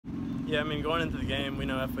Yeah, I mean, going into the game, we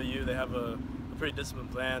know FAU, they have a pretty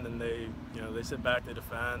disciplined plan, and they sit back, they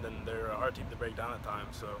defend, and they're a hard team to break down at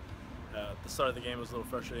times. So the start of the game was a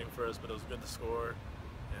little frustrating for us, but it was good to score.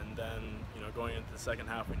 And then, going into the second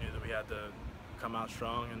half, we knew that we had to come out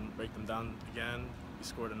strong and break them down again. We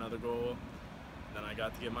scored another goal. And then I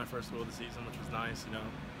got to get my first goal of the season, which was nice.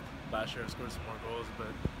 Last year I scored some more goals,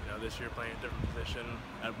 but this year playing a different position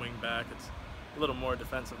at wing back, it's a little more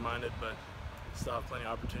defensive-minded, but still have plenty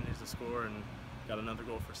of opportunities to score, and got another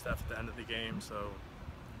goal for Sept at the end of the game. So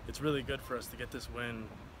it's really good for us to get this win.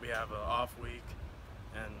 We have an off week,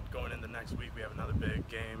 and going into next week we have another big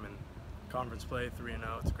game and conference play, 3-0.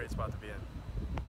 It's a great spot to be in.